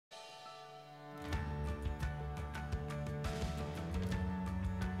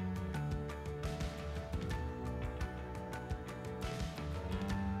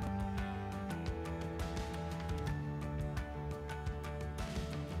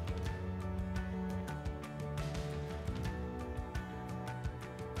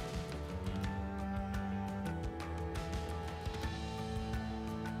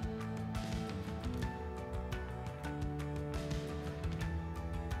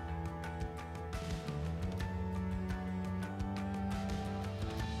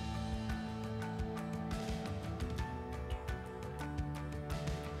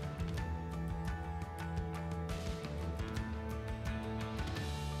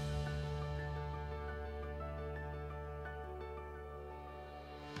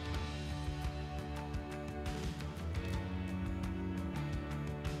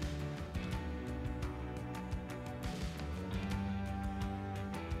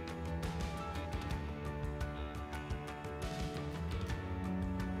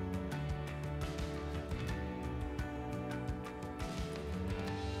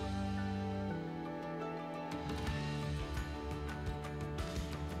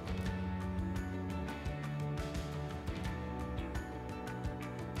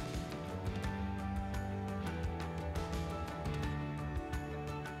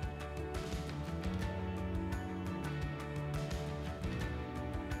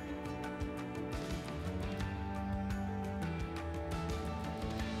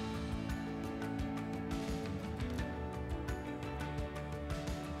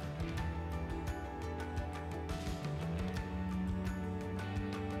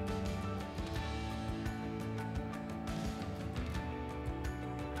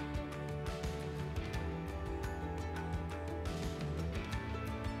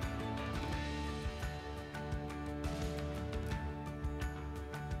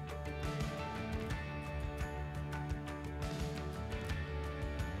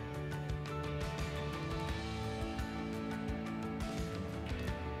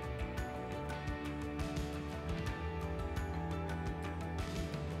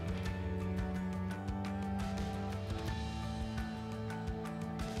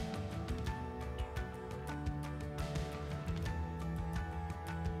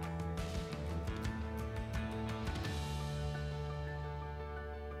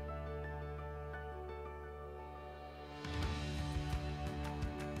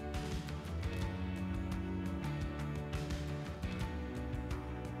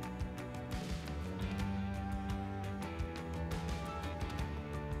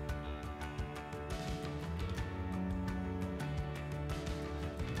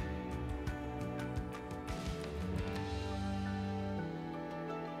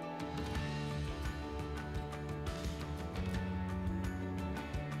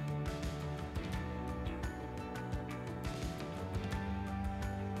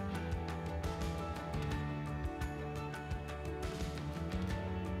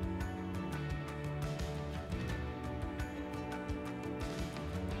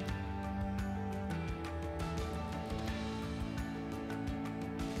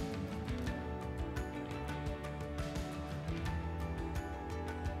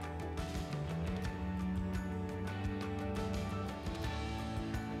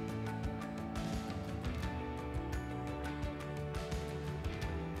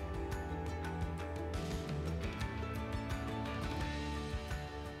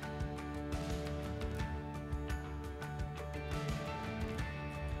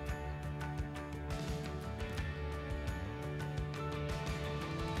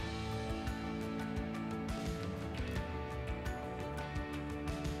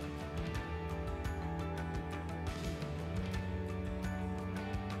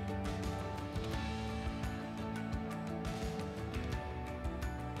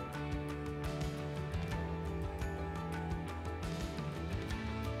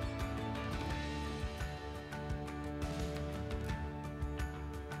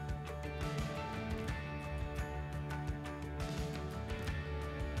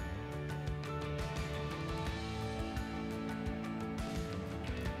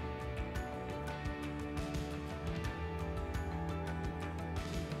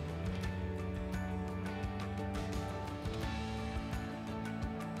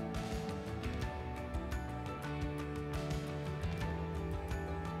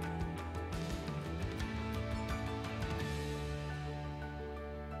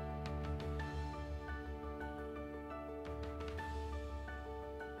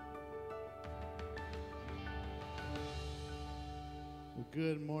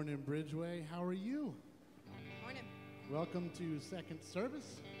Good morning, Bridgeway. How are you? Morning. Welcome to second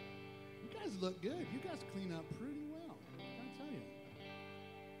service. You guys look good. You guys clean up pretty well. I tell you.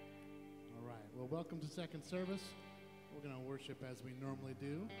 All right. Well, welcome to second service. We're going to worship as we normally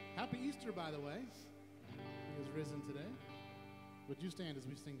do. Happy Easter, by the way. He has risen today. Would you stand as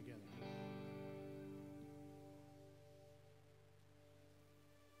we sing together?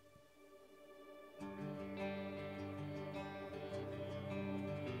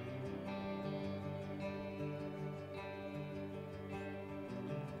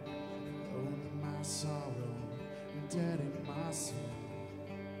 Sorrow, dead in my soul,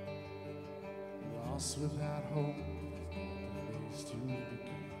 lost without hope, place to begin.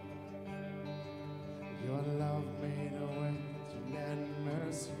 Your love made a way to let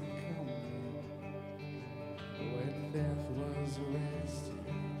mercy come in. When death was arrested,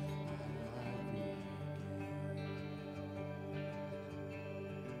 my life began.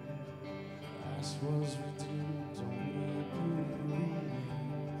 Past was redeemed, only good remained.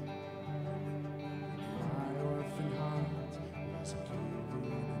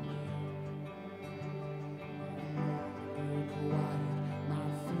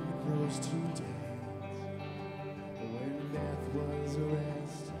 To dance when death was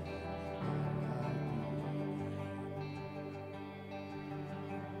arrested,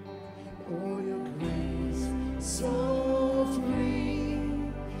 oh, your grace so free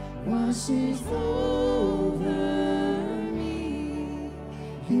washes over me.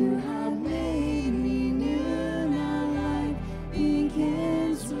 You have made me new. Now life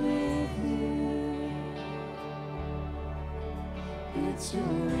begins with you. It's your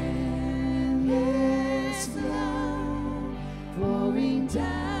love pouring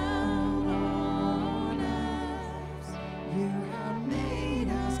down on us. You have made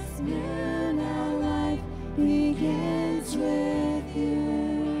us new. Now life begins with you.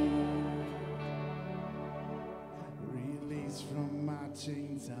 Released from my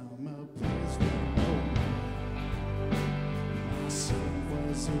chains, I'm a prisoner. My sin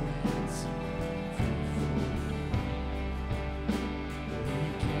was a ransom. He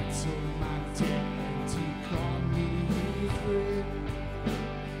canceled my debt.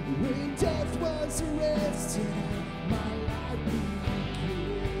 When death was arrested, my life began.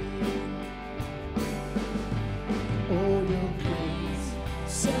 Oh, your grace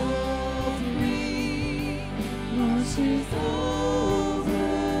so free washes over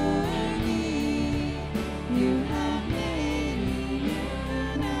me. You have made me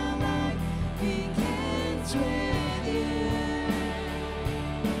new. Now life begins with you.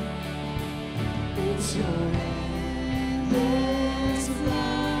 It's your endless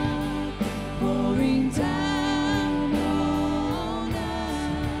love pouring down on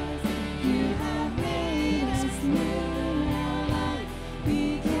us. You have made us new. Now life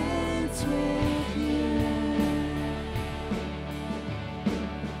begins with you.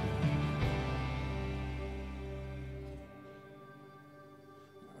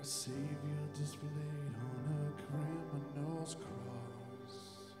 Our Savior displayed on a criminal's cross.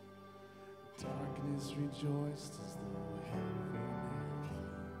 Darkness rejoiced as though heaven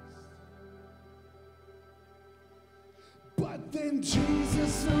is. But then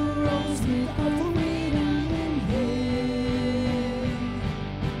Jesus arose with our freedom in him.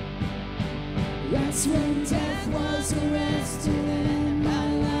 That's when death was arrested and my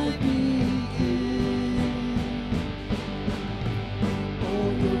life began. Oh,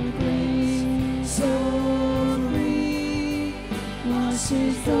 your grace so free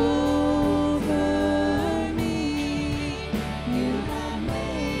washes over me. You have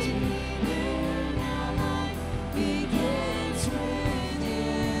made me new. Now life begins with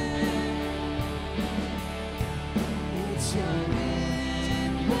you. It's your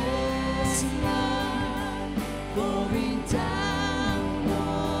endless love pouring down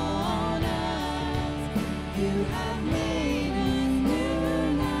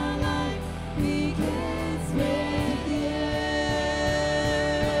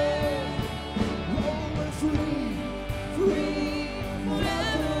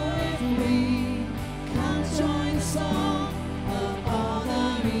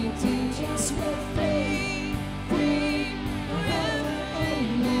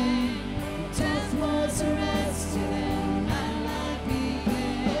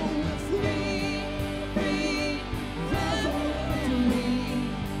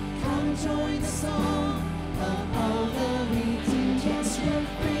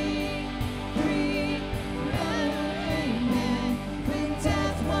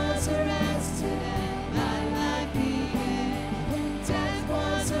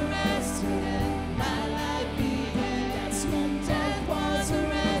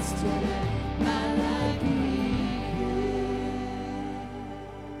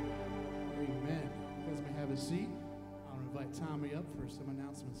seat. I'll invite Tommy up for some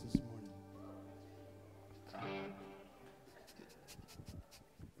announcements this morning.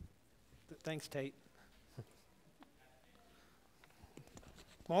 Thanks, Tate.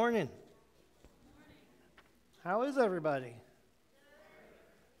 Morning. How is everybody?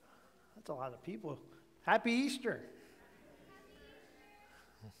 That's a lot of people. Happy Easter.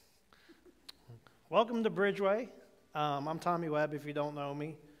 Welcome to Bridgeway. I'm Tommy Webb, if you don't know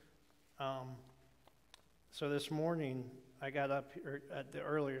me. So this morning, I got up here at the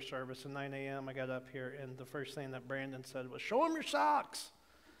earlier service at 9 a.m. I got up here, and the first thing that Brandon said was, "Show him your socks."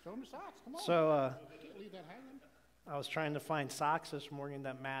 Show him your socks. Come on. So you can't leave that hanging. I was trying to find socks this morning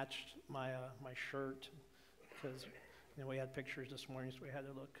that matched my my shirt, because we had pictures this morning, so we had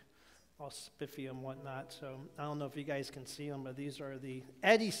to look all spiffy and whatnot. So I don't know if you guys can see them, but these are the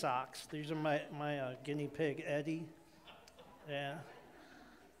Eddie socks. These are my guinea pig Eddie. Yeah.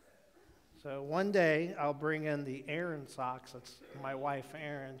 So one day I'll bring in the Aaron socks. That's my wife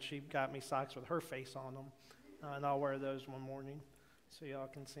Erin. She got me socks with her face on them, and I'll wear those one morning so y'all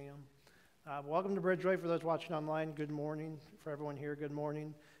can see them. Welcome to Bridgeway. For those watching online, good morning. For everyone here, good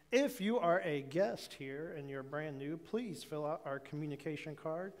morning. If you are a guest here and you're brand new, please fill out our communication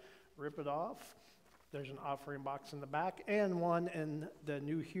card, rip it off. There's an offering box in the back and one in the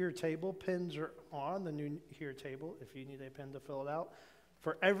new here table. Pins are on the new here table if you need a pin to fill it out.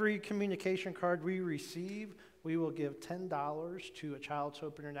 For every communication card we receive, we will give $10 to a Child's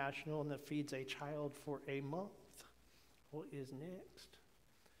Hope International, and that feeds a child for a month. What is next?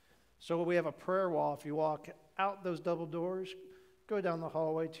 So we have a prayer wall. If you walk out those double doors, go down the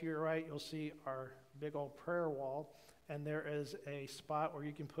hallway to your right, you'll see our big old prayer wall, and there is a spot where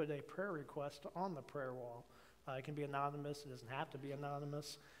you can put a prayer request on the prayer wall. It can be anonymous. It doesn't have to be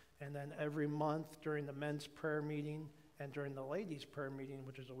anonymous. And then every month during the men's prayer meeting and during the ladies' prayer meeting,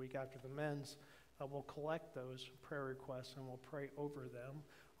 which is a week after the men's, we'll collect those prayer requests and we'll pray over them.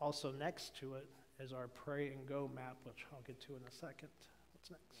 Also next to it is our Pray and Go map, which I'll get to in a second.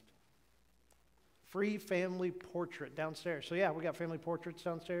 What's next? Free family portrait downstairs. So yeah, we got family portraits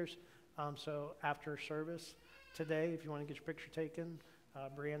downstairs. So after service today, if you want to get your picture taken,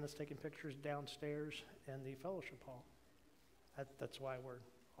 Brianna's taking pictures downstairs in the fellowship hall. That's why we're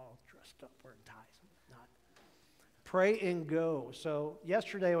all dressed up. We're in ties and not. Pray and Go. So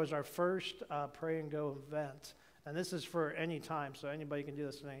yesterday was our first Pray and Go event. And this is for any time, so anybody can do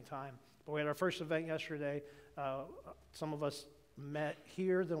this at any time. But we had our first event yesterday. Some of us met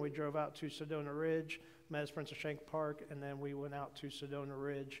here, then we drove out to Sedona Ridge, met at Princess Shank Park, and then we went out to Sedona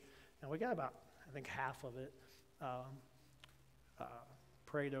Ridge. And we got about, I think, half of it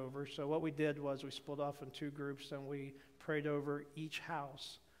prayed over. So what we did was we split off in two groups, and we prayed over each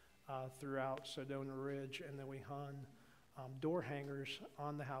house throughout Sedona Ridge, and then we hung door hangers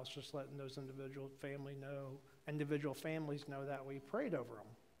on the house, just letting those individual families know that we prayed over them.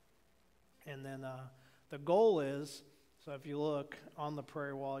 And then the goal is, so if you look on the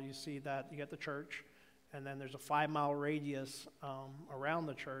prayer wall, you see that you got the church, and then there's a 5-mile radius around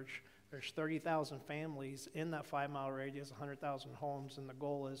the church. There's 30,000 families in that 5-mile radius, 100,000 homes, and the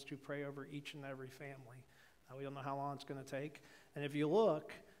goal is to pray over each and every family. We don't know how long it's going to take. And if you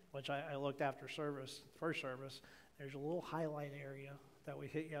look, which I looked after service, first service, there's a little highlight area that we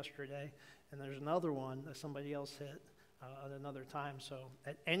hit yesterday, and there's another one that somebody else hit at another time. So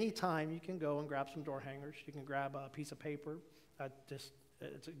at any time, you can go and grab some door hangers. You can grab a piece of paper.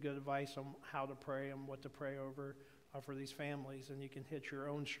 It's a good advice on how to pray and what to pray over for these families. And you can hit your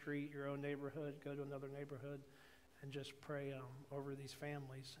own street, your own neighborhood, go to another neighborhood, and just pray over these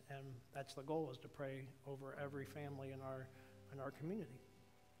families. And that's the goal, is to pray over every family in our community.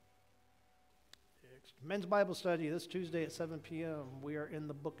 Men's Bible study this Tuesday at 7 p.m. We are in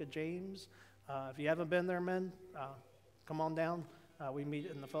the book of James. If you haven't been there, men, come on down. We meet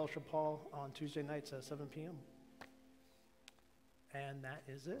in the fellowship hall on Tuesday nights at 7 p.m. And that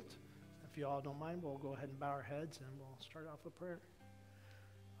is it. If you all don't mind, we'll go ahead and bow our heads and we'll start off with prayer.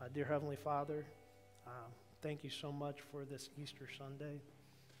 Dear Heavenly Father, thank you so much for this Easter Sunday,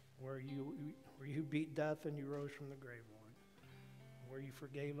 where you beat death and you rose from the grave, Lord, where you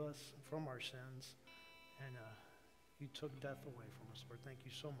forgave us from our sins and you took death away from us, Lord. Thank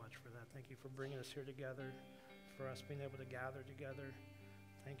you so much for that. Thank you for bringing us here together, for us being able to gather together.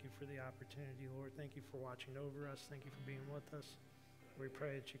 Thank you for the opportunity, Lord. Thank you for watching over us. Thank you for being with us. We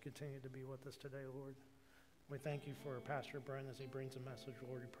pray that you continue to be with us today, Lord. We thank you for Pastor Brent as he brings a message,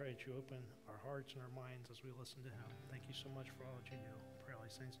 Lord. We pray that you open our hearts and our minds as we listen to him. Thank you so much for all that you do. We pray all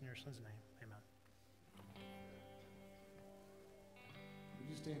these things in your son's name. Amen. Would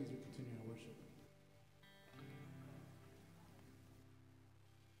you stand as we continue our worship?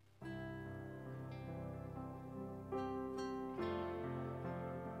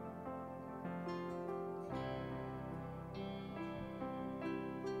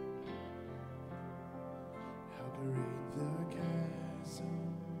 the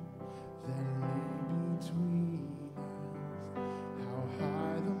chasm that lay between us. How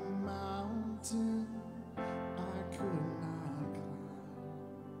high the mountain I could not climb.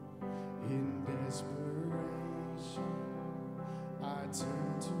 In desperation, I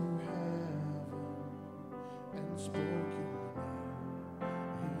turned to heaven and spoke your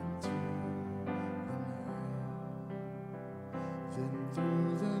name into the night. Then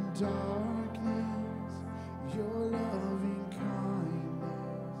through the darkness, your loving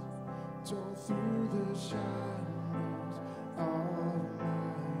kindness tore through the shadows of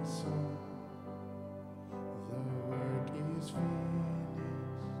my soul. The work is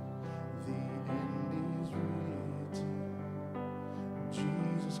finished, the end is written.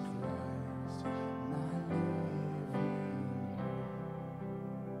 Jesus Christ, my living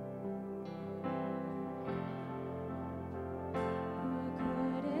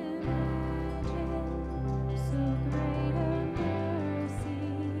So great a mercy,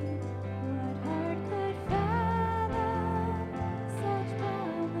 what heart could fathom such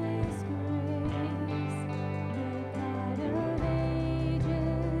boundless grace? The God of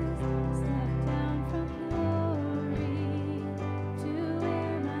ages stepped down from glory to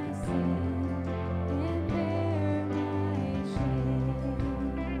wear my sin and bear my shame.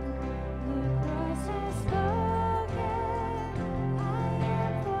 The cross has spoken, I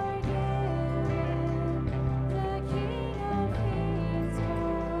am forgiven. The King of Kings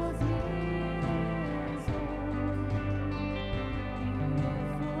calls me his own.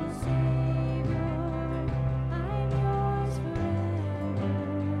 Beautiful Savior, I'm yours forever.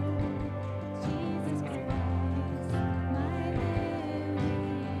 Jesus Christ, my living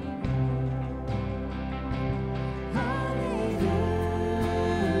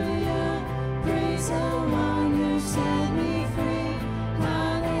Hallelujah, praise the one who set me free.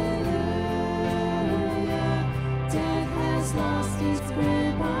 Hallelujah, death has lost its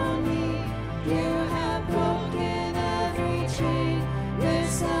grip on me. You have broken every chain. There's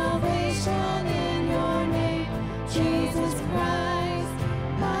salvation in your name, Jesus Christ,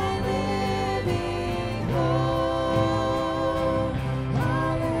 my living hope.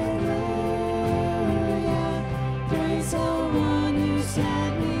 Hallelujah, praise the one who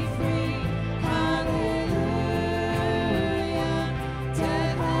set me free. Hallelujah,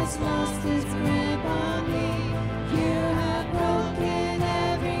 death has lost its grip on me. You have broken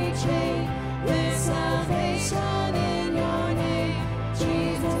every chain. There's salvation in your name,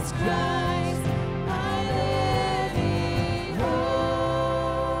 Jesus Christ, my living hope.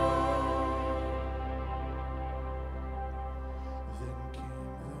 Then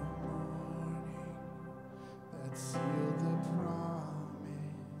came the morning that sealed the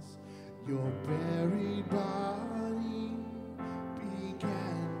promise. Your buried body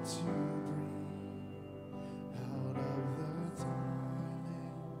began to breathe. Out of the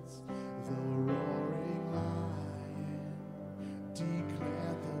silence, the roaring lion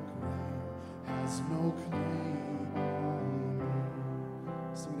declared the grave has no claim on me.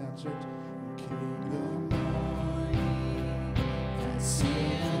 Sing that, church. Came the morning that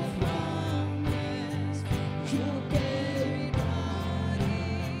sealed the promise. Your buried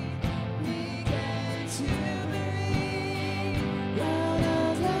body began to breathe. Out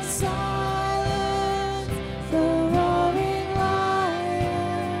of the silence, the roaring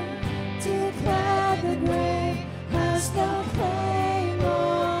lion declared the grave has no claim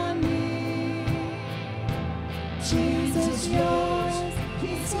on me. Jesus, yours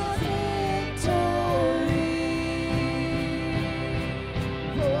is the victory.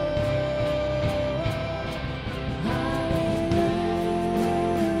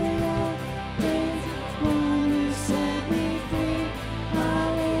 Hallelujah, praise the one who set me free.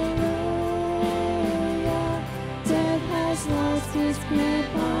 Hallelujah, death has lost its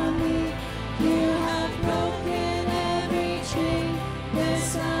grip on me. You have broken every chain. There's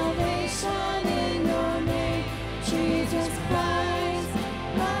salvation in your name, Jesus Christ,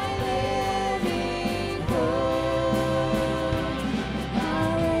 my living hope.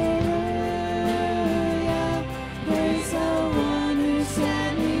 Hallelujah, praise the one who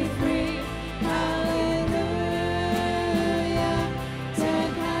set me free. Hallelujah,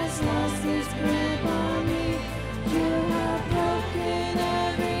 death has lost its grip on me. You have broken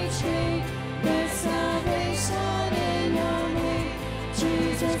every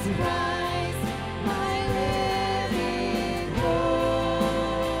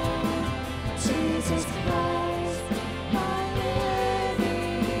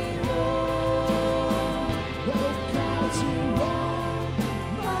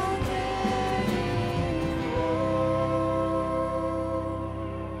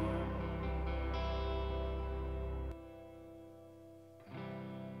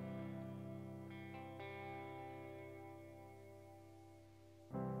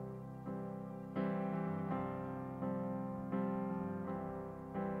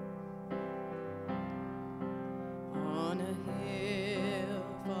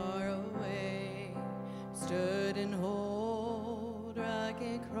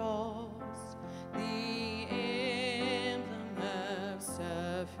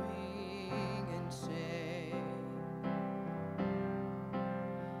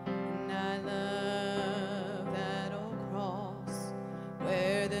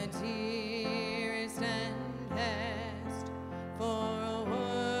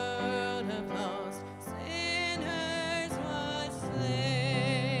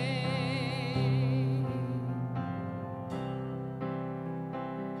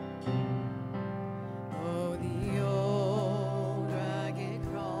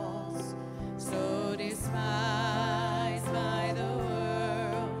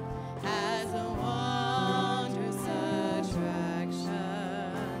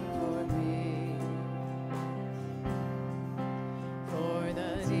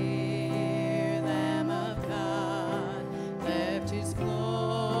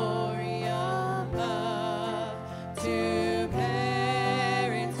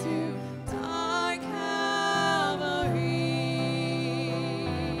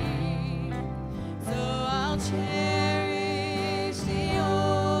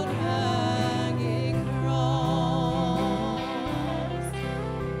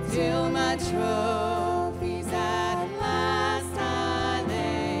my trophies at last I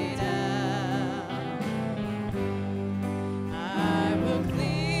lay down. I will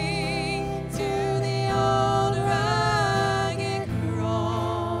cling to the old rugged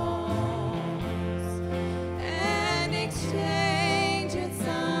cross and exchange it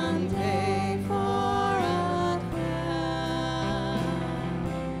someday for a crown.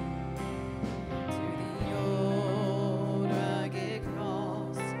 To the old rugged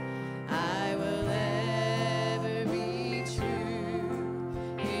cross I will ever be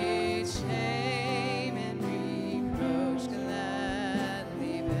true. Its shame and reproach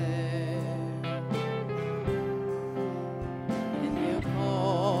gladly bear. And he'll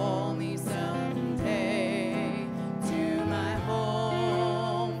call me someday to my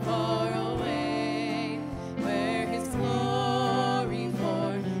home far away, where his glory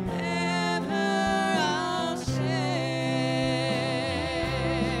forever I'll share.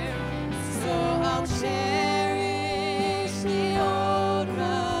 So I'll cherish the old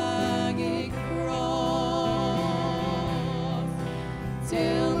rugged cross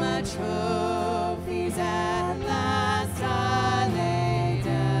till my trophies at last I lay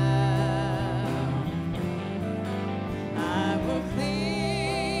down. I will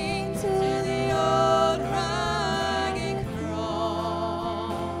cling to the old rugged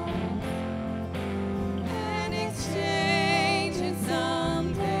cross and exchange it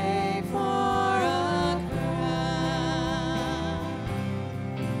someday for a crown.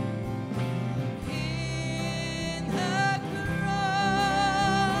 In the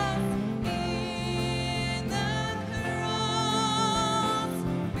cross,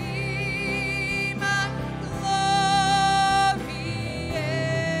 be my glory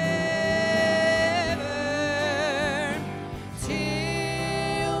ever,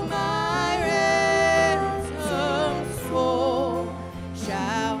 till my ransomed soul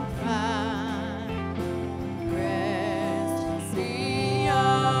shall find rest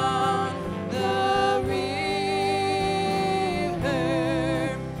beyond the river.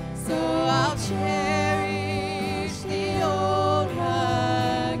 So I'll cherish the old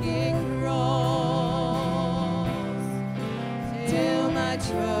rugged cross till my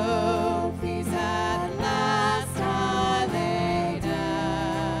trophies at last I lay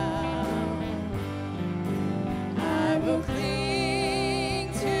down. I will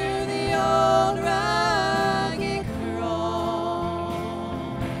cling to the old rugged cross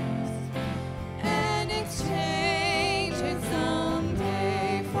and exchange it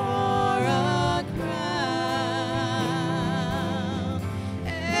someday for a crown.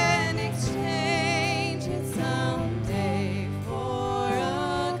 And exchange it someday for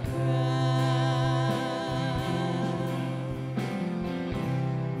a crown.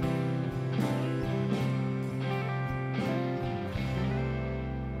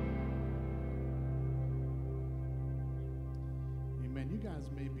 Amen. You guys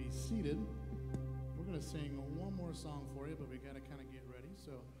may be seated. We're going to sing one more song for you, but we got to kind of get ready.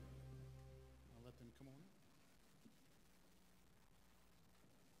 So I'll let them come on up.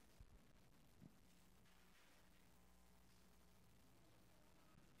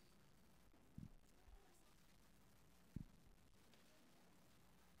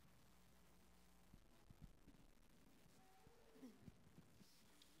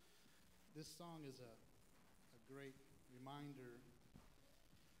 This song is a great reminder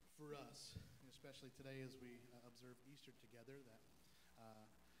for us, especially today as we observe Easter together,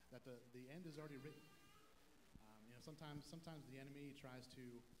 that the end is already written. Sometimes the enemy tries to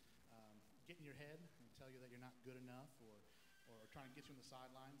get in your head and tell you that you're not good enough, or trying to get you on the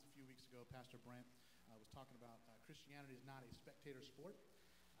sidelines. A few weeks ago, Pastor Brent was talking about Christianity is not a spectator sport,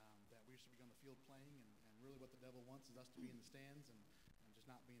 that we should be on the field playing, and really what the devil wants is us to be in the stands and just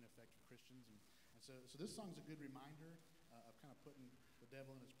not being effective Christians. And so this song's a good reminder of kind of putting the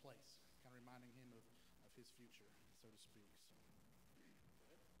devil in his place, kind of reminding him of his future, so to speak.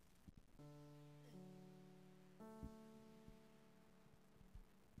 So.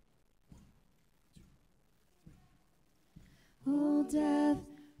 Oh, death,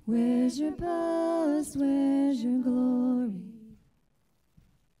 where's your boast? Where's your glory?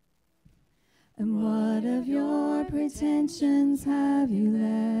 And what of your pretensions have you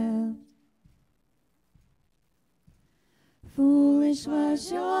left? Foolish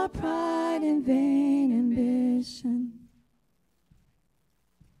was your pride and vain ambition.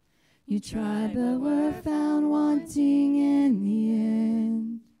 You tried but were found wanting in the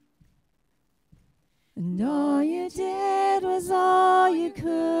end. And all you did was all you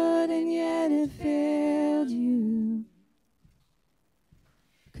could, and yet it failed you.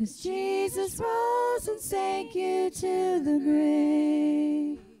 'Cause Jesus rose and sank you to the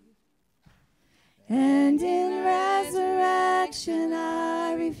grave. And in resurrection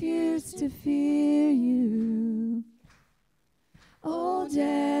I refuse to fear you. Oh,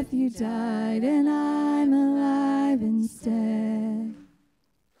 death, you died and I'm alive instead.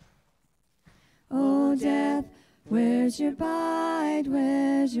 Oh, death, where's your bite,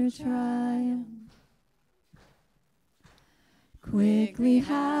 where's your triumph? Quickly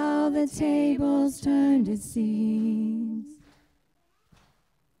how the tables turned, it seems.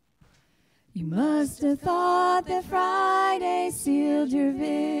 You must have thought that Friday sealed your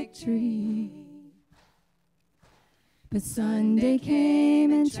victory. But Sunday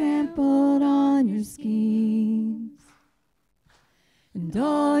came and trampled on your schemes. And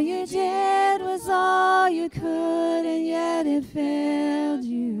all you did was all you could, and yet it failed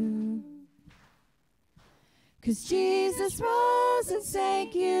you. 'Cause Jesus rose and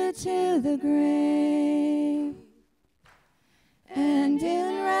sank you to the grave. And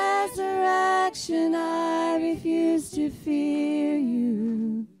in resurrection I refuse to fear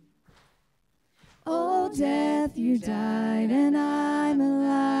you. Oh, death, you died and I'm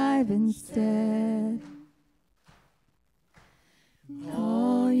alive instead.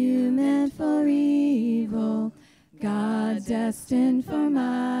 All you meant for evil, God destined for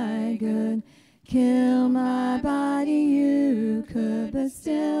my good. Kill my body you could, but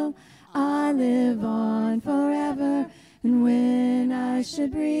still I live on forever. And when I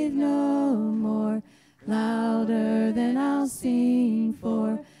should breathe no more, louder than I'll sing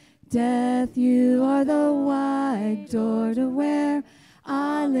for. Death, you are the wide door to where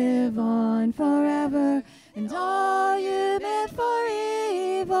I live on forever. And all you meant for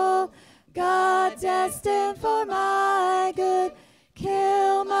evil, God destined for my good.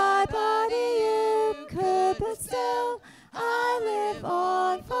 Kill my body you could, but still I live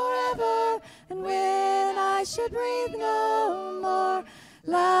on forever. And when I should breathe no more,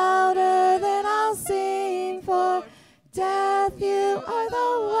 louder than I'll sing for. Death, you are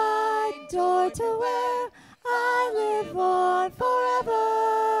the wide door to where I live on forever.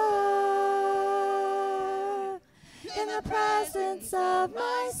 In the presence of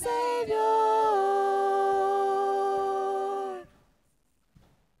my Savior.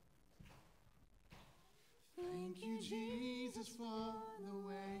 Thank you, Jesus, for the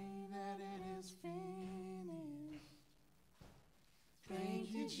way that it is finished.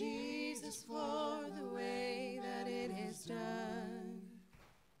 Thank you, Jesus, for the way that it is done.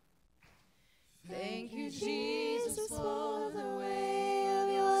 Thank you, Jesus, for the way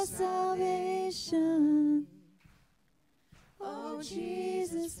of your salvation. Oh,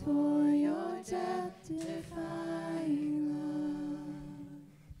 Jesus, for your death-defying love.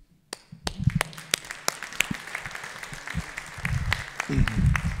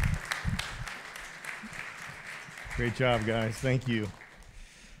 Great job, guys. Thank you.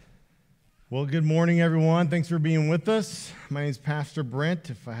 Well, good morning, everyone. Thanks for being with us. My name is Pastor Brent.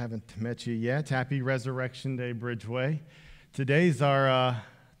 If I haven't met you yet, happy Resurrection Day, Bridgeway. Today's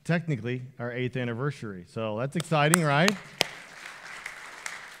technically our 8th anniversary, so that's exciting, right?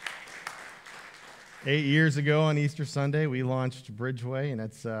 8 years ago on Easter Sunday, we launched Bridgeway, and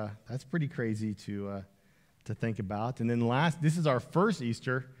that's pretty crazy to think about. And then this is our first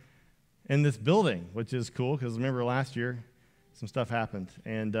Easter in this building, which is cool because remember last year some stuff happened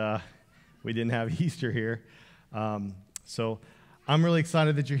and we didn't have Easter here. So I'm really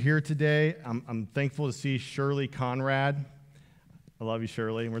excited that you're here today. I'm thankful to see Shirley Conrad. I love you,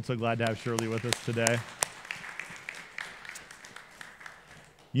 Shirley. We're so glad to have Shirley with us today.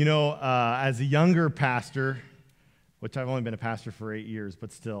 You know, as a younger pastor, which I've only been a pastor for 8 years,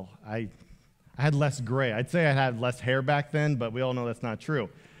 but still, I had less gray. I'd say I had less hair back then, but we all know that's not true.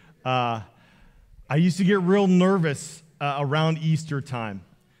 I used to get real nervous around Easter time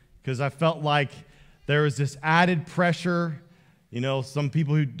because I felt like there was this added pressure. You know, some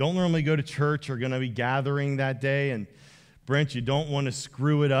people who don't normally go to church are going to be gathering that day, and Brent, you don't want to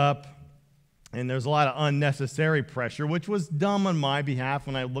screw it up. And there's a lot of unnecessary pressure, which was dumb on my behalf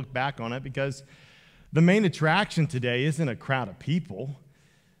when I look back on it, because the main attraction today isn't a crowd of people.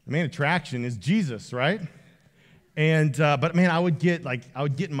 The main attraction is Jesus, right? And but man, I would get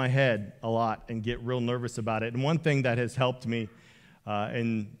in my head a lot and get real nervous about it. And one thing that has helped me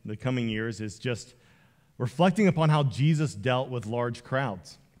in the coming years is just reflecting upon how Jesus dealt with large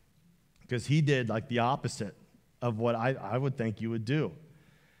crowds, because he did like the opposite of what I would think you would do.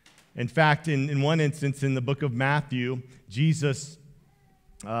 In fact, in one instance in the book of Matthew, Jesus,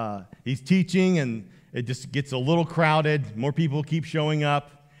 he's teaching and it just gets a little crowded. More people keep showing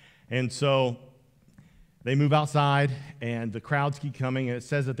up. And so they move outside and the crowds keep coming. And it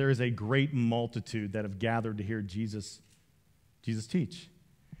says that there is a great multitude that have gathered to hear Jesus teach.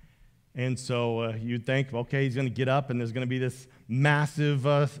 And so you'd think, okay, he's going to get up and there's going to be this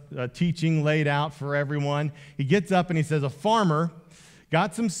massive teaching laid out for everyone. He gets up and he says, a farmer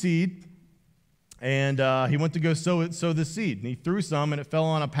got some seed, and he went to go sow the seed. And he threw some, and it fell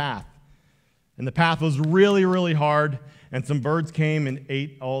on a path. And the path was really, really hard, and some birds came and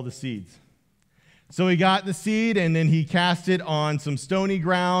ate all the seeds. So he got the seed, and then he cast it on some stony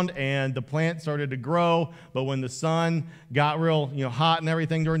ground, and the plant started to grow. But when the sun got real hot and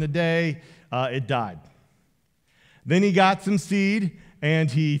everything during the day, it died. Then he got some seed,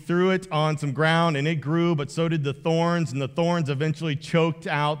 and he threw it on some ground, and it grew, but so did the thorns, and the thorns eventually choked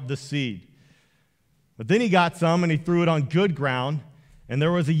out the seed. But then he got some, and he threw it on good ground, and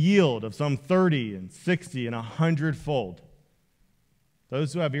there was a yield of some 30 and 60 and 100-fold.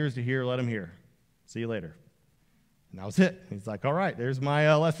 Those who have ears to hear, let them hear. See you later. And that was it. He's like, all right, there's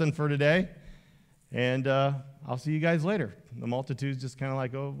my lesson for today, and I'll see you guys later. The multitude's just kind of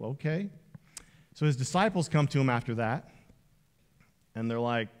like, oh, okay. So his disciples come to him after that, and they're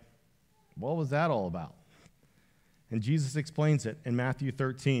like, what was that all about? And Jesus explains it in Matthew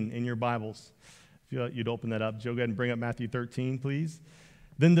 13 in your Bibles. If you'd open that up. Joe, go ahead and bring up Matthew 13, please.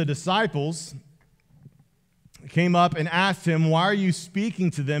 Then the disciples came up and asked him, why are you speaking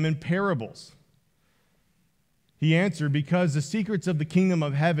to them in parables? He answered, because the secrets of the kingdom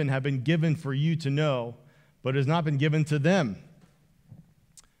of heaven have been given for you to know, but it has not been given to them.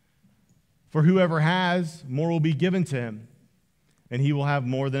 For whoever has, more will be given to him, and he will have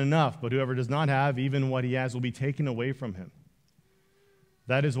more than enough. But whoever does not have, even what he has will be taken away from him.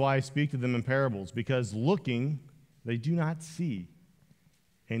 That is why I speak to them in parables, because looking, they do not see,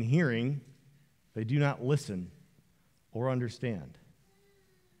 and hearing, they do not listen or understand.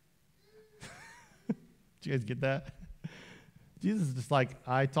 Did you guys get that? Jesus is just like,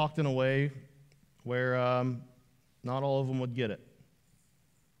 I talked in a way where not all of them would get it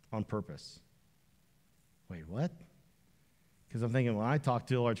on purpose. Wait, what? Because I'm thinking, when I talk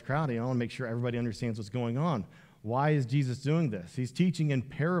to a large crowd, I want to make sure everybody understands what's going on. Why is Jesus doing this? He's teaching in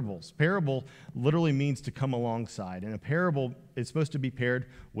parables. Parable literally means to come alongside, and a parable is supposed to be paired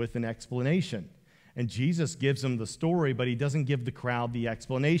with an explanation. And Jesus gives them the story, but he doesn't give the crowd the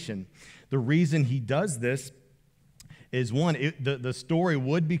explanation. The reason he does this is, one, the story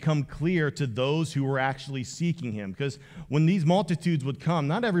would become clear to those who were actually seeking him. Because when these multitudes would come,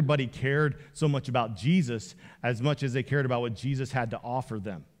 not everybody cared so much about Jesus as much as they cared about what Jesus had to offer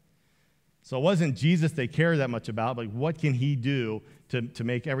them. So it wasn't Jesus they cared that much about, but what can he do to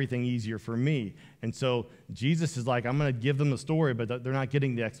make everything easier for me? And so Jesus is like, I'm going to give them the story, but they're not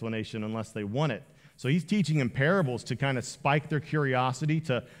getting the explanation unless they want it. So he's teaching in parables to kind of spike their curiosity,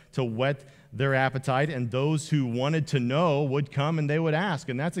 to whet their appetite, and those who wanted to know would come and they would ask.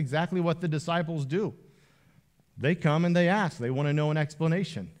 And that's exactly what the disciples do. They come and they ask. They want to know an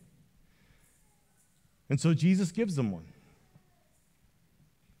explanation. And so Jesus gives them one.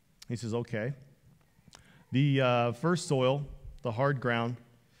 He says, okay, the first soil, the hard ground,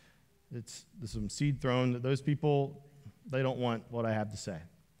 there's some seed thrown. Those people, they don't want what I have to say.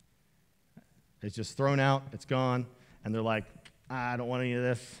 It's just thrown out, it's gone, and they're like, I don't want any of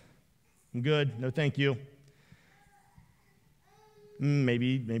this. I'm good, no thank you.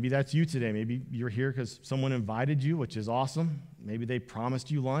 Maybe that's you today. Maybe you're here because someone invited you, which is awesome. Maybe they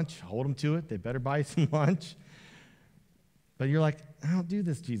promised you lunch. Hold them to it. They better buy you some lunch. But you're like, I don't do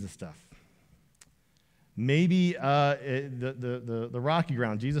this Jesus stuff. Maybe the rocky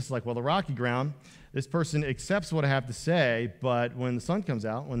ground. Jesus is like, well, the rocky ground, this person accepts what I have to say, but when the sun comes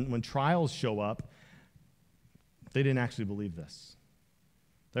out, when trials show up, they didn't actually believe this.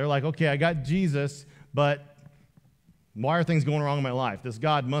 They're like, okay, I got Jesus, but why are things going wrong in my life? This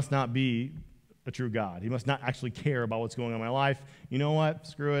God must not be a true God. He must not actually care about what's going on in my life. You know what?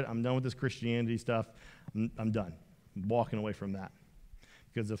 Screw it. I'm done with this Christianity stuff. I'm done. I'm walking away from that.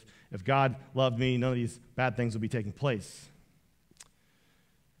 Because if God loved me, none of these bad things would be taking place.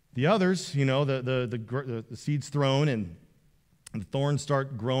 The others, the seed's thrown and the thorns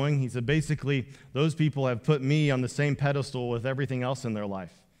start growing. He said, basically, those people have put me on the same pedestal with everything else in their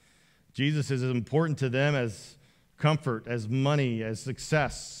life. Jesus is as important to them as comfort, as money, as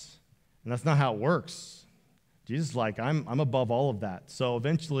success. And that's not how it works. Jesus is like, I'm above all of that. So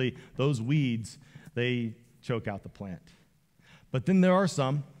eventually, those weeds, they choke out the plant. But then there are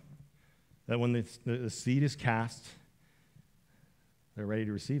some that when the seed is cast, they're ready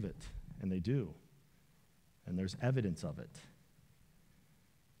to receive it, and they do. And there's evidence of it.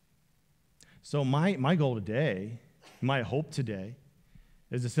 So my goal today, my hope today,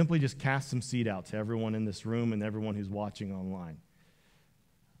 is to simply just cast some seed out to everyone in this room and everyone who's watching online.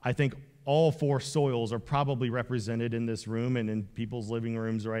 I think all four soils are probably represented in this room and in people's living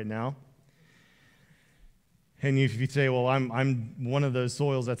rooms right now. And if you say, well, I'm one of those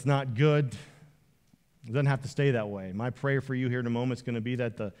soils that's not good, it doesn't have to stay that way. My prayer for you here in a moment is going to be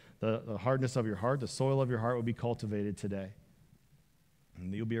that the hardness of your heart, the soil of your heart will be cultivated today.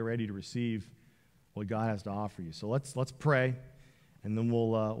 And you'll be ready to receive what God has to offer you. So let's pray, and then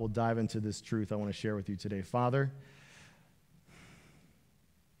we'll dive into this truth I want to share with you today. Father,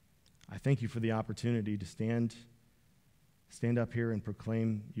 I thank you for the opportunity to stand up here and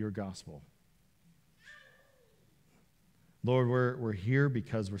proclaim your gospel. Lord, we're here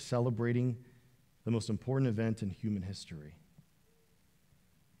because we're celebrating the most important event in human history,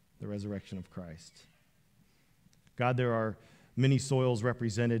 the resurrection of Christ. God, there are many soils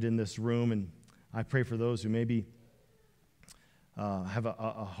represented in this room, and I pray for those who maybe have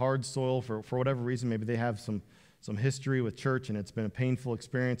a hard soil for whatever reason. Maybe they have some history with church, and it's been a painful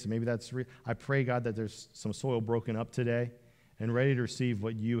experience, and maybe that's I pray, God, that there's some soil broken up today and ready to receive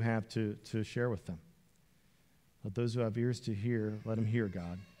what you have to share with them. Let those who have ears to hear, let them hear,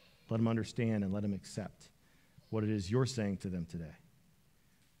 God. Let them understand and let them accept what it is you're saying to them today.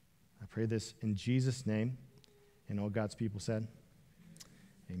 I pray this in Jesus' name, and all God's people said,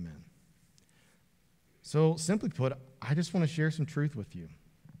 amen. So simply put, I just want to share some truth with you.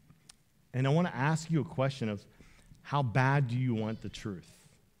 And I want to ask you a question of how bad do you want the truth?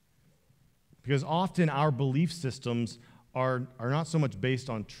 Because often our belief systems are not so much based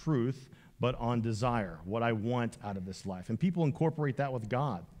on truth, but on desire, what I want out of this life. And people incorporate that with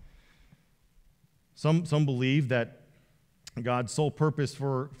God. Some believe that God's sole purpose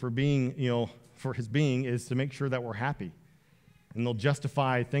for being, for his being is to make sure that we're happy. And they'll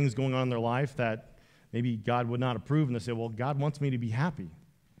justify things going on in their life that maybe God would not approve, and they say, well, God wants me to be happy.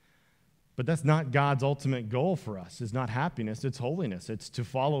 But that's not God's ultimate goal for us. It's not happiness, it's holiness. It's to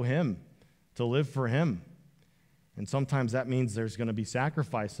follow him, to live for him. And sometimes that means there's going to be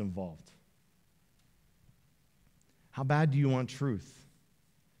sacrifice involved. How bad do you want truth?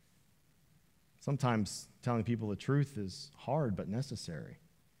 Sometimes telling people the truth is hard but necessary.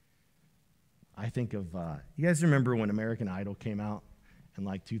 I think of, you guys remember when American Idol came out in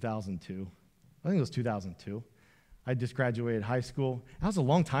like 2002? I think it was 2002. I just graduated high school. That was a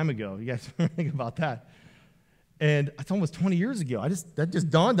long time ago. You guys think about that. And it's almost 20 years ago. That just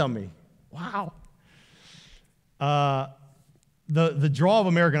dawned on me. Wow. The draw of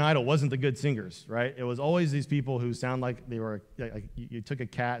American Idol wasn't the good singers, right? It was always these people who sound like they were, like you took a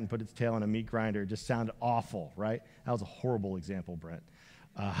cat and put its tail on a meat grinder. It just sounded awful, right? That was a horrible example, Brent.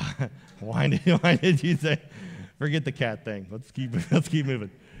 Why did you say, forget the cat thing. Let's keep moving.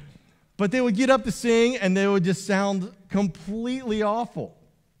 But they would get up to sing, and they would just sound completely awful.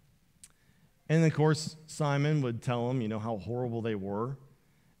 And, of course, Simon would tell them, how horrible they were,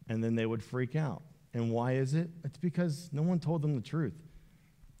 and then they would freak out. And why is it? It's because no one told them the truth.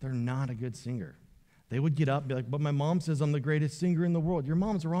 They're not a good singer. They would get up and be like, but my mom says I'm the greatest singer in the world. Your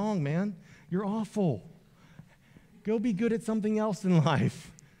mom's wrong, man. You're awful. Go be good at something else in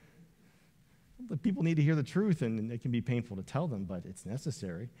life. The people need to hear the truth, and it can be painful to tell them, but it's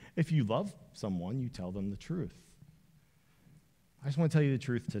necessary. If you love someone, you tell them the truth. I just want to tell you the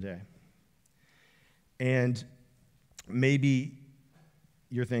truth today. And maybe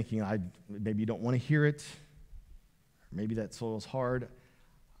you're thinking, maybe you don't want to hear it. Maybe that soil's hard.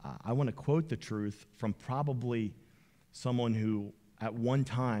 I want to quote the truth from probably someone who at one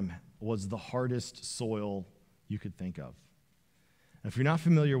time was the hardest soil you could think of. If you're not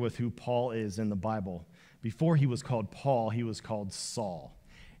familiar with who Paul is in the Bible, before he was called Paul, he was called Saul.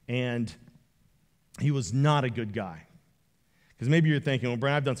 And he was not a good guy. Because maybe you're thinking, well,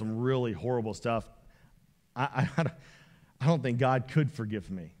 Brent, I've done some really horrible stuff. I don't think God could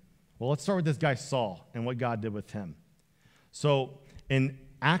forgive me. Well, let's start with this guy Saul and what God did with him. So in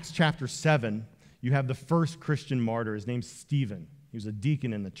Acts chapter 7, you have the first Christian martyr. His name's Stephen. He was a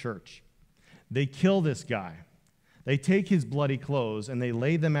deacon in the church. They kill this guy. They take his bloody clothes and they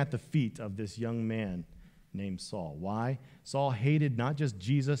lay them at the feet of this young man named Saul. Why? Saul hated not just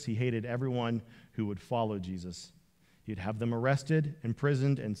Jesus, he hated everyone who would follow Jesus. He'd have them arrested,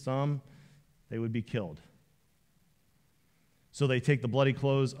 imprisoned, and some, they would be killed. So they take the bloody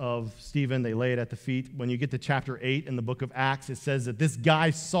clothes of Stephen, they lay it at the feet. When you get to chapter 8 in the book of Acts, it says that this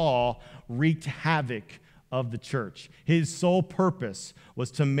guy Saul wreaked havoc of the church. His sole purpose was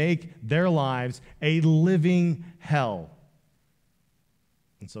to make their lives a living hell.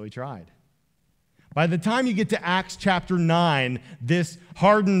 And so he tried. By the time you get to Acts chapter 9, this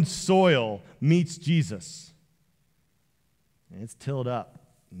hardened soil meets Jesus. And it's tilled up,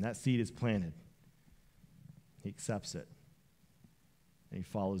 and that seed is planted. He accepts it. and he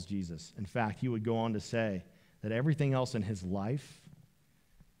follows Jesus. In fact, he would go on to say that everything else in his life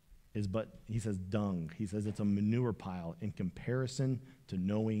is he says, dung. He says it's a manure pile in comparison to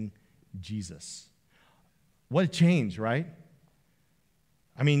knowing Jesus. What a change, right?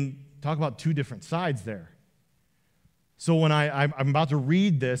 I mean, talk about two different sides there. So when I'm about to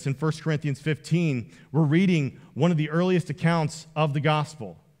read this in 1 Corinthians 15, we're reading one of the earliest accounts of the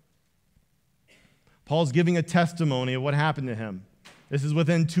gospel. Paul's giving a testimony of what happened to him. This is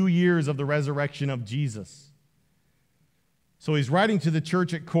within 2 years of the resurrection of Jesus. So he's writing to the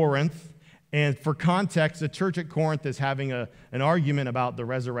church at Corinth, and for context, the church at Corinth is having an argument about the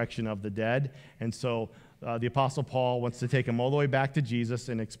resurrection of the dead, and so the Apostle Paul wants to take them all the way back to Jesus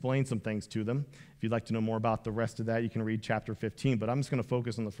and explain some things to them. If you'd like to know more about the rest of that, you can read chapter 15, but I'm just going to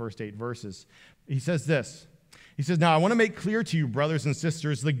focus on the first 8 verses. He says this. He says, "Now I want to make clear to you, brothers and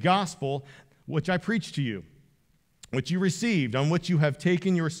sisters, the gospel which I preached to you, which you received, on which you have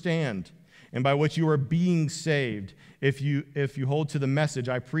taken your stand, and by which you are being saved, if you hold to the message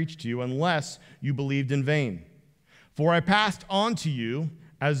I preached to you, unless you believed in vain. For I passed on to you,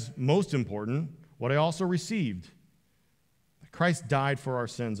 as most important, what I also received, that Christ died for our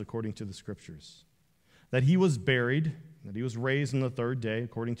sins according to the Scriptures, that he was buried, that he was raised on the 3rd day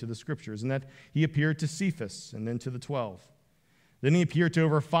according to the Scriptures, and that he appeared to Cephas and then to the 12. Then he appeared to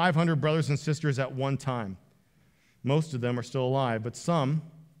over 500 brothers and sisters at one time. Most of them are still alive, but some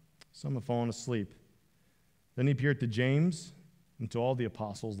have fallen asleep. Then he appeared to James and to all the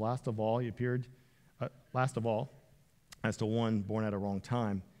apostles. Last of all, as to one born at a wrong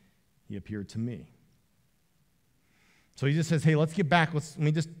time, he appeared to me." So he just says, hey, let's get back. Let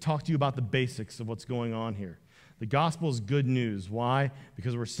me just talk to you about the basics of what's going on here. The gospel is good news. Why?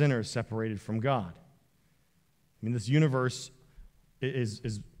 Because we're sinners separated from God. I mean, this universe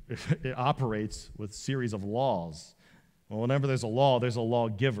it operates with a series of laws. Well, whenever there's a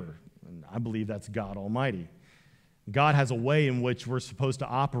lawgiver, and I believe that's God Almighty. God has a way in which we're supposed to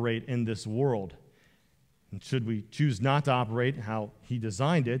operate in this world. And should we choose not to operate how he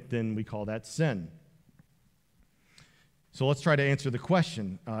designed it, then we call that sin. So let's try to answer the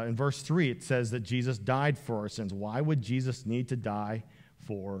question. In verse 3, it says that Jesus died for our sins. Why would Jesus need to die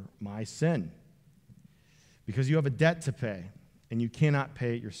for my sin? Because you have a debt to pay, and you cannot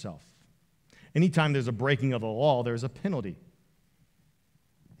pay it yourself. Anytime there's a breaking of the law, there's a penalty.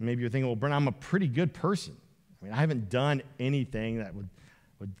 Maybe you're thinking, well, Brent, I'm a pretty good person. I mean, I haven't done anything that would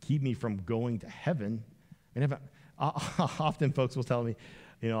keep me from going to heaven. I mean, often folks will tell me,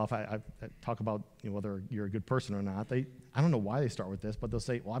 if I talk about whether you're a good person or not, I don't know why they start with this, but they'll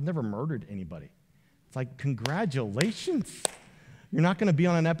say, well, I've never murdered anybody. It's like, congratulations. You're not going to be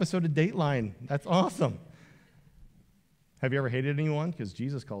on an episode of Dateline. That's awesome. Have you ever hated anyone? Because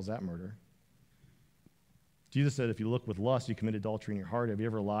Jesus calls that murder. Jesus said if you look with lust, you commit adultery in your heart. Have you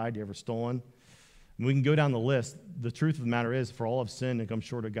ever lied? Have you ever stolen? And we can go down the list. The truth of the matter is, for all have sinned and come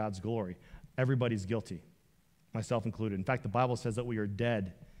short of God's glory. Everybody's guilty, myself included. In fact, the Bible says that we are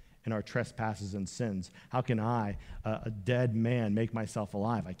dead in our trespasses and sins. How can I, a dead man, make myself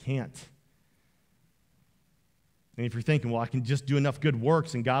alive? I can't. And if you're thinking, well, I can just do enough good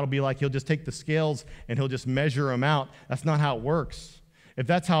works and God will be like, he'll just take the scales and he'll just measure them out. That's not how it works. If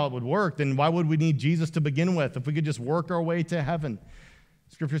that's how it would work, then why would we need Jesus to begin with if we could just work our way to heaven?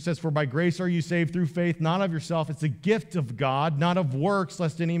 Scripture says, for by grace are you saved through faith, not of yourself. It's a gift of God, not of works,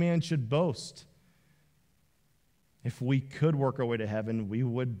 lest any man should boast. If we could work our way to heaven, we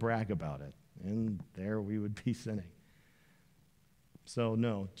would brag about it, and there we would be sinning. So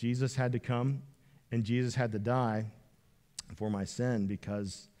no, Jesus had to come, and Jesus had to die for my sin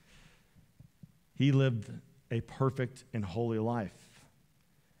because he lived a perfect and holy life.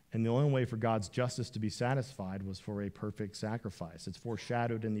 And the only way for God's justice to be satisfied was for a perfect sacrifice. It's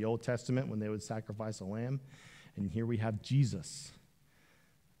foreshadowed in the Old Testament when they would sacrifice a lamb. And here we have Jesus,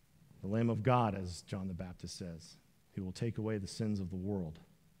 the Lamb of God, as John the Baptist says, who will take away the sins of the world.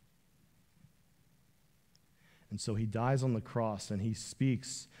 And so he dies on the cross and he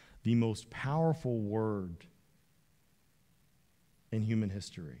speaks the most powerful word in human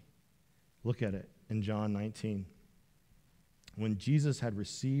history. Look at it in John 19. When Jesus had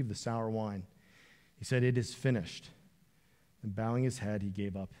received the sour wine, he said, "It is finished." And bowing his head, he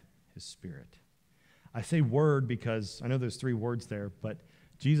gave up his spirit. I say word because I know there's 3 words there, but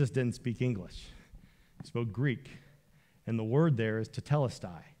Jesus didn't speak English. He spoke Greek. And the word there is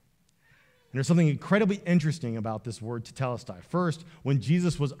tetelestai. And there's something incredibly interesting about this word tetelestai. First, when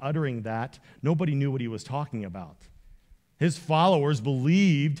Jesus was uttering that, nobody knew what he was talking about. His followers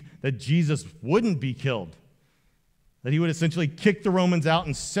believed that Jesus wouldn't be killed, that he would essentially kick the Romans out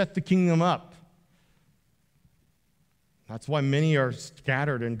and set the kingdom up. That's why many are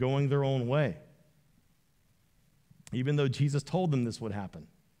scattered and going their own way, even though Jesus told them this would happen.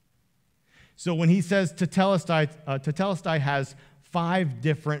 So when he says tetelestai has 5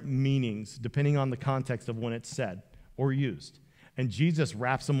 different meanings depending on the context of when it's said or used. And Jesus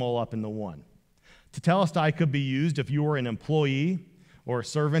wraps them all up into one. Tetelestai could be used if you were an employee or a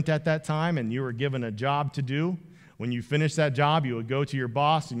servant at that time and you were given a job to do. When you finished that job, you would go to your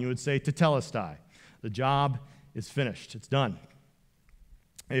boss and you would say tetelestai. The job is finished. It's done.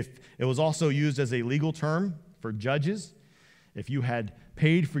 If it was also used as a legal term for judges, if you had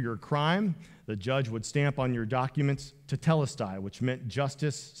paid for your crime, the judge would stamp on your documents tetelestai, which meant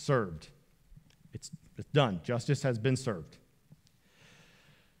justice served. It's done. Justice has been served.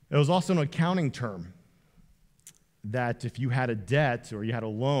 It was also an accounting term that if you had a debt or you had a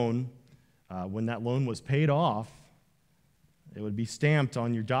loan, when that loan was paid off, it would be stamped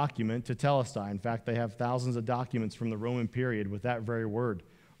on your document tetelestai. In fact, they have thousands of documents from the Roman period with that very word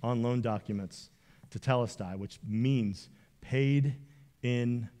on loan documents, tetelestai, which means paid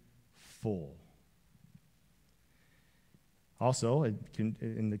in full. Also,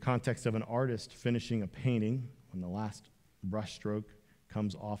 in the context of an artist finishing a painting, when the last brush stroke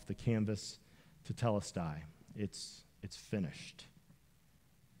comes off the canvas, tetelestai, it's finished.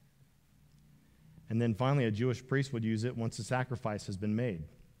 And then finally, a Jewish priest would use it once the sacrifice has been made,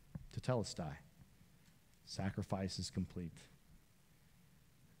 tetelestai. Sacrifice is complete.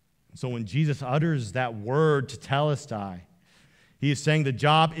 So when Jesus utters that word tetelestai, he is saying the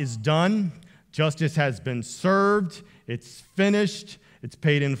job is done, justice has been served, it's finished, it's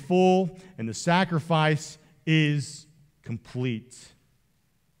paid in full, and the sacrifice is complete.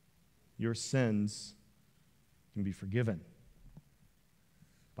 Your sins can be forgiven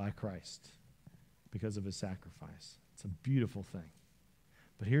by Christ because of his sacrifice. It's a beautiful thing.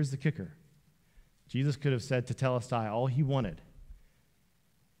 But here's the kicker. Jesus could have said tetelestai all he wanted.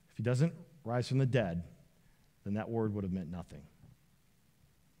 If he doesn't rise from the dead, then that word would have meant nothing.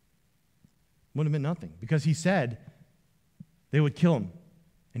 Would have meant nothing, because he said they would kill him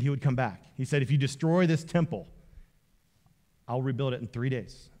and he would come back. He said, if you destroy this temple, I'll rebuild it in 3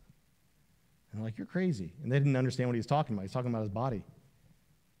 days. And they're like, you're crazy. And they didn't understand what he was talking about. He's talking about his body.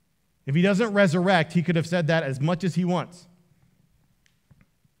 If he doesn't resurrect, he could have said that as much as he wants.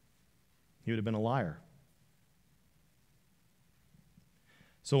 He would have been a liar.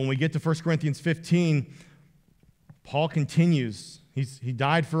 So when we get to 1 Corinthians 15, Paul continues. He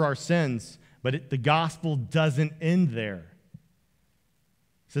died for our sins, but the gospel doesn't end there.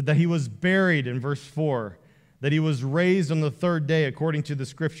 He said that he was buried in verse 4, that he was raised on the 3rd day according to the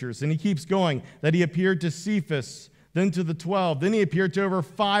scriptures. And he keeps going, that he appeared to Cephas, then to the 12. Then he appeared to over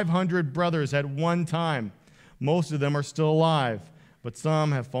 500 brothers at one time. Most of them are still alive, but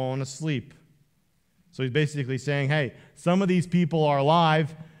some have fallen asleep. So he's basically saying, hey, some of these people are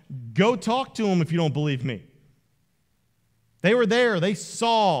alive. Go talk to them if you don't believe me. They were there. They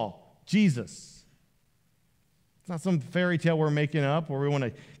saw Jesus. It's not some fairy tale we're making up where we want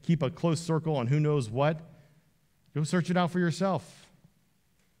to keep a close circle on who knows what. Go search it out for yourself.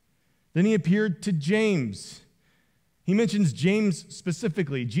 Then he appeared to James. He mentions James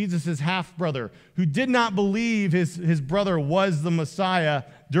specifically, Jesus' half-brother, who did not believe his brother was the Messiah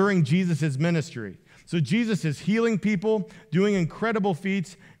during Jesus' ministry. So Jesus is healing people, doing incredible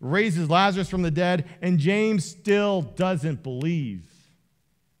feats, raises Lazarus from the dead, and James still doesn't believe.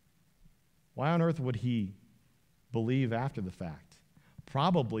 Why on earth would he believe after the fact?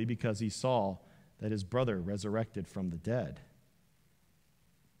 Probably because he saw that his brother resurrected from the dead.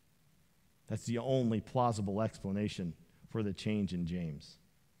 That's the only plausible explanation for the change in James.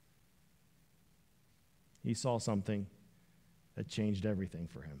 He saw something that changed everything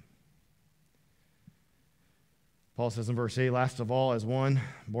for him. Paul says in verse 8, last of all, as one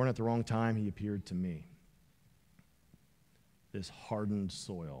born at the wrong time, he appeared to me. This hardened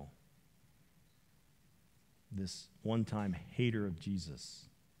soil, this one-time hater of Jesus,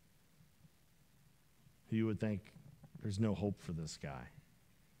 who you would think there's no hope for this guy.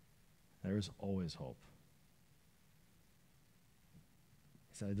 There is always hope.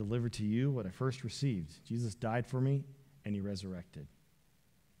 He said, I delivered to you what I first received. Jesus died for me, and he resurrected.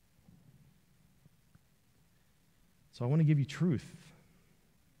 So I want to give you truth.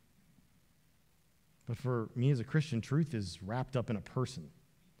 But for me as a Christian, truth is wrapped up in a person,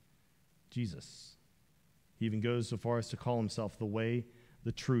 Jesus. He even goes so far as to call himself the way,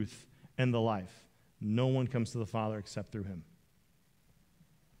 the truth, and the life. No one comes to the Father except through him.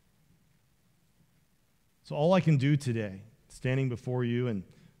 So all I can do today, standing before you and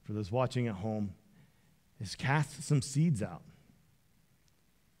for those watching at home, is cast some seeds out.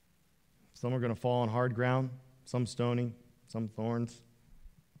 Some are going to fall on hard ground. some stony, some thorns,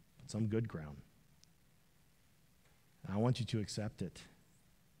 but some good ground. And I want you to accept it.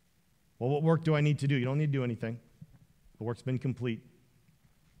 Well, what work do I need to do? You don't need to do anything. The work's been complete.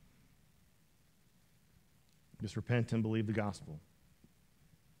 Just repent and believe the gospel.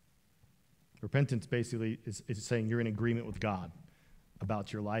 Repentance basically is saying you're in agreement with God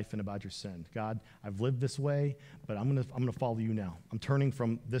about your life and about your sin. God, I've lived this way, but I'm gonna follow you now. I'm turning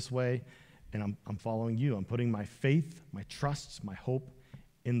from this way, and I'm following you. I'm putting my faith, my trust, my hope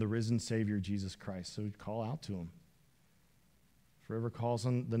in the risen Savior, Jesus Christ. So call out to him. Whoever calls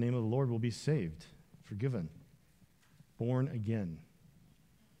on the name of the Lord will be saved, forgiven, born again.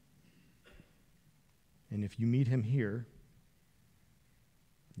 And if you meet him here,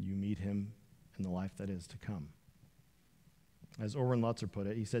 you meet him in the life that is to come. As Orrin Lutzer put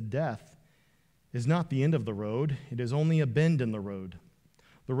it, he said, death is not the end of the road. It is only a bend in the road.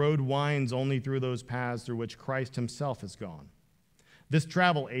 The road winds only through those paths through which Christ himself has gone. This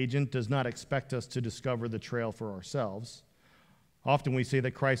travel agent does not expect us to discover the trail for ourselves. Often we say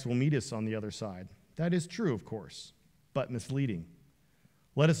that Christ will meet us on the other side. That is true, of course, but misleading.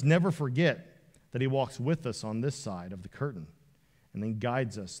 Let us never forget that he walks with us on this side of the curtain and then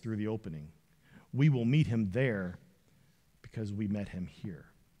guides us through the opening. We will meet him there because we met him here.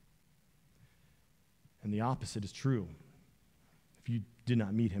 And the opposite is true. If you did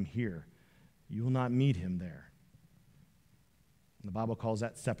not meet him here, you will not meet him there. And the Bible calls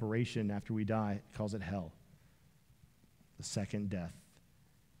that separation after we die, it calls it hell, the second death.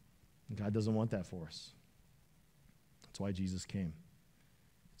 And God doesn't want that for us. That's why Jesus came.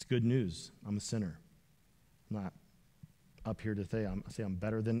 It's good news. I'm a sinner. I'm not up here to say I'm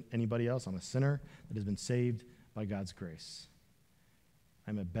better than anybody else. I'm a sinner that has been saved by God's grace.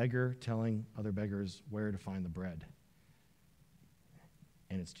 I'm a beggar telling other beggars where to find the bread.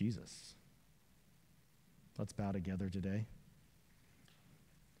 And it's Jesus. Let's bow together today.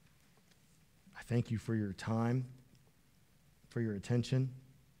 I thank you for your time, for your attention.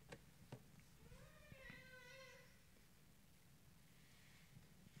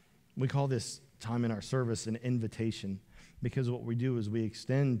 We call this time in our service an invitation because what we do is we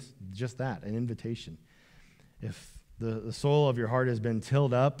extend just that, an invitation. If the soul of your heart has been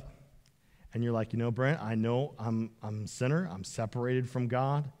tilled up and you're like, Brent, I know I'm a sinner, I'm separated from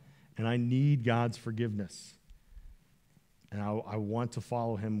God, and I need God's forgiveness. And I want to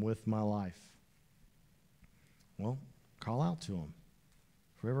follow him with my life. Well, call out to him.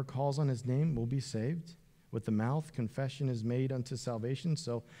 Whoever calls on his name will be saved. With the mouth, confession is made unto salvation.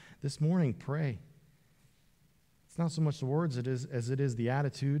 So this morning, pray. It's not so much the words as it is the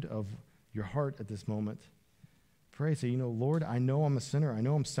attitude of your heart at this moment. Pray, say, Lord, I know I'm a sinner. I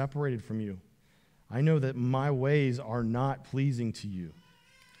know I'm separated from you. I know that my ways are not pleasing to you.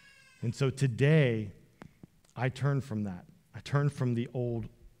 And so today, I turn from that. I turn from the old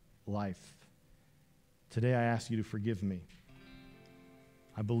life. Today, I ask you to forgive me.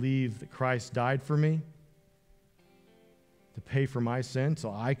 I believe that Christ died for me to pay for my sin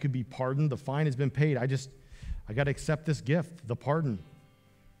so I could be pardoned. The fine has been paid. I got to accept this gift, the pardon.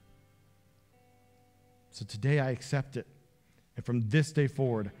 So today I accept it. And from this day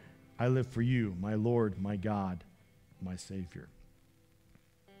forward, I live for you, my Lord, my God, my Savior.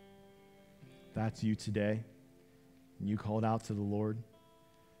 If that's you today, and you called out to the Lord,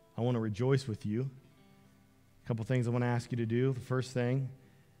 I want to rejoice with you. A couple things I want to ask you to do. The first thing,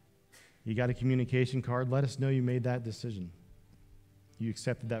 you got a communication card. Let us know you made that decision. You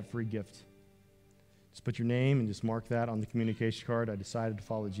accepted that free gift. Just put your name and just mark that on the communication card. I decided to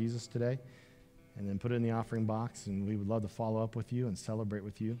follow Jesus today. And then put it in the offering box, and we would love to follow up with you and celebrate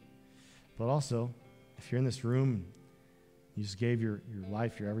with you. But also, if you're in this room, you just gave your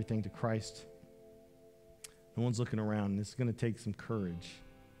life, your everything to Christ, no one's looking around. This is going to take some courage.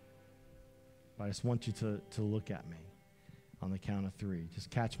 But I just want you to look at me on the count of 3. Just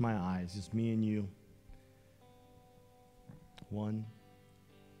catch my eyes, just me and you. 1,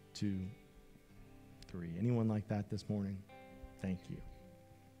 2, 3. Anyone like that this morning? Thank you.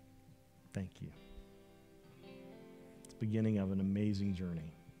 Thank you. It's the beginning of an amazing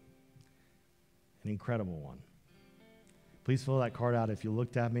journey, an incredible one. Please fill that card out if you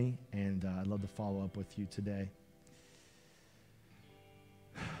looked at me, and I'd love to follow up with you today.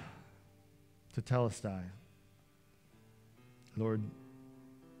 Tetelestai. Lord,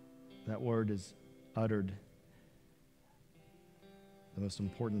 that word is uttered the most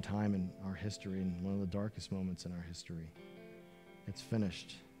important time in our history and one of the darkest moments in our history. It's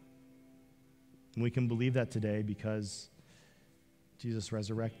finished. And we can believe that today because Jesus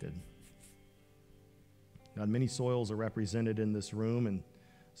resurrected. God, many soils are represented in this room and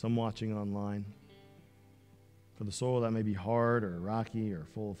some watching online. For the soil that may be hard or rocky or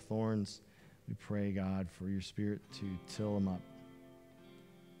full of thorns, we pray, God, for your Spirit to till them up.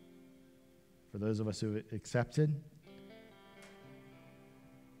 For those of us who accepted,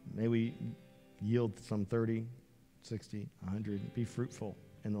 may we yield some 30, 60, 100, be fruitful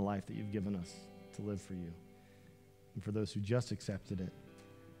in the life that you've given us to live for you. And for those who just accepted it,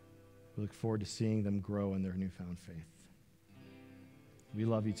 we look forward to seeing them grow in their newfound faith. We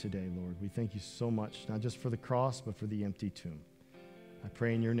love you today, Lord. We thank you so much, not just for the cross, but for the empty tomb. I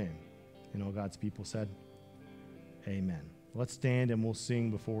pray in your name. And all God's people said, amen. Let's stand and we'll sing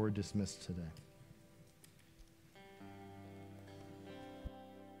before we're dismissed today.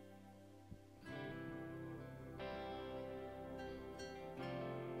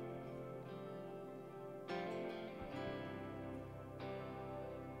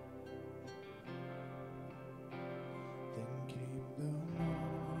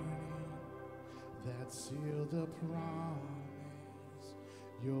 Seal the promise,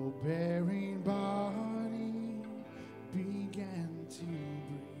 your bearing body began to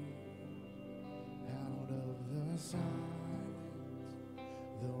breathe out of the silence.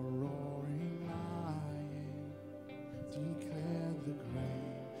 The roaring lion declared the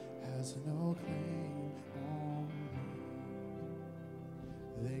grave has no claim on me.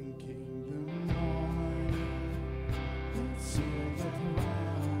 Then came the morning that sealed the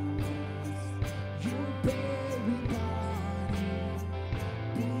promise. Your buried body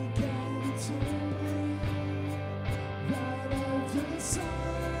began to breathe right out of the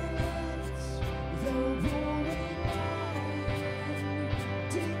silence. The roaring lion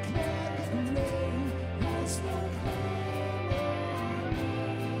declared the grave has no claim on me.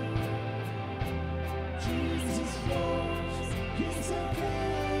 Jesus rose, he's a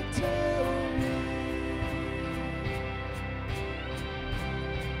victory.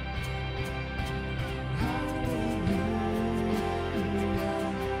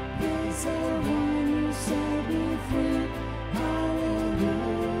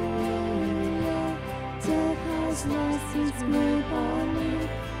 Lost its grip on me.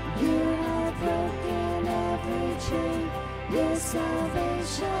 You have broken every chain. There's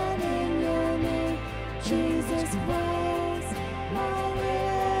salvation in your name, Jesus Christ, my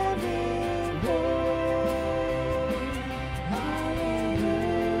living hope. Hallelujah,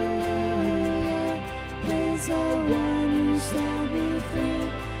 praise the one who shall be free.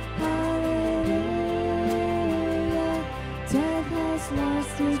 Hallelujah, death has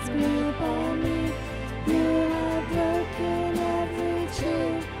lost its grip on me. You have broken every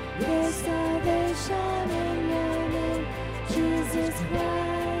chain. There's salvation in your name, Jesus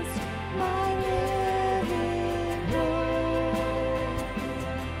Christ, my living hope.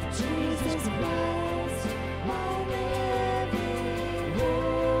 Jesus Christ, my living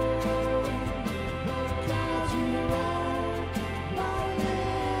hope. God, you are my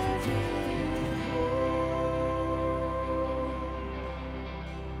living hope.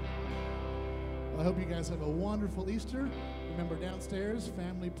 I hope you guys have a wonderful Easter. Remember downstairs,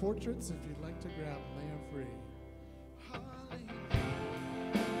 family portraits if you'd like to grab them. They are free. Hallelujah.